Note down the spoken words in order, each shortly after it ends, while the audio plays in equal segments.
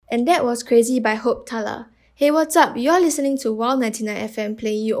And that was Crazy by Hope Tala. Hey, what's up? You're listening to Wild 99 FM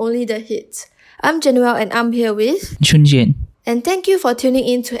playing you only the hits. I'm Januel and I'm here with Chunjian. And thank you for tuning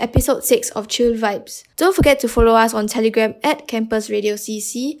in to episode 6 of Chill Vibes. Don't forget to follow us on Telegram at Campus Radio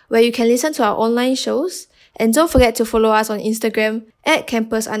CC, where you can listen to our online shows. And don't forget to follow us on Instagram at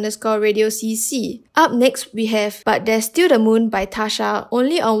campus_radio CC. Up next, we have But There's Still the Moon by Tasha,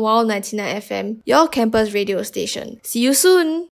 only on Wild 99 FM, your campus radio station. See you soon!